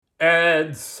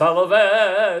Ed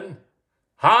Sullivan.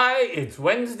 Hi, it's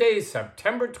Wednesday,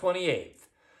 September 28th.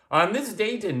 On this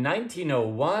date in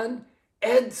 1901,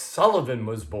 Ed Sullivan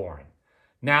was born.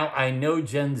 Now, I know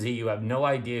Gen Z, you have no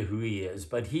idea who he is,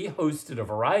 but he hosted a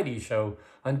variety show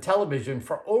on television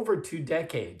for over 2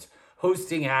 decades,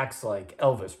 hosting acts like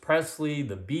Elvis Presley,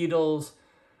 the Beatles.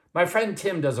 My friend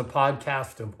Tim does a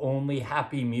podcast of only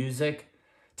happy music.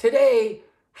 Today,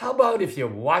 how about if you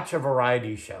watch a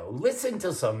variety show, listen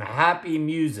to some happy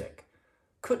music?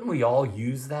 Couldn't we all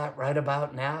use that right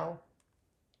about now?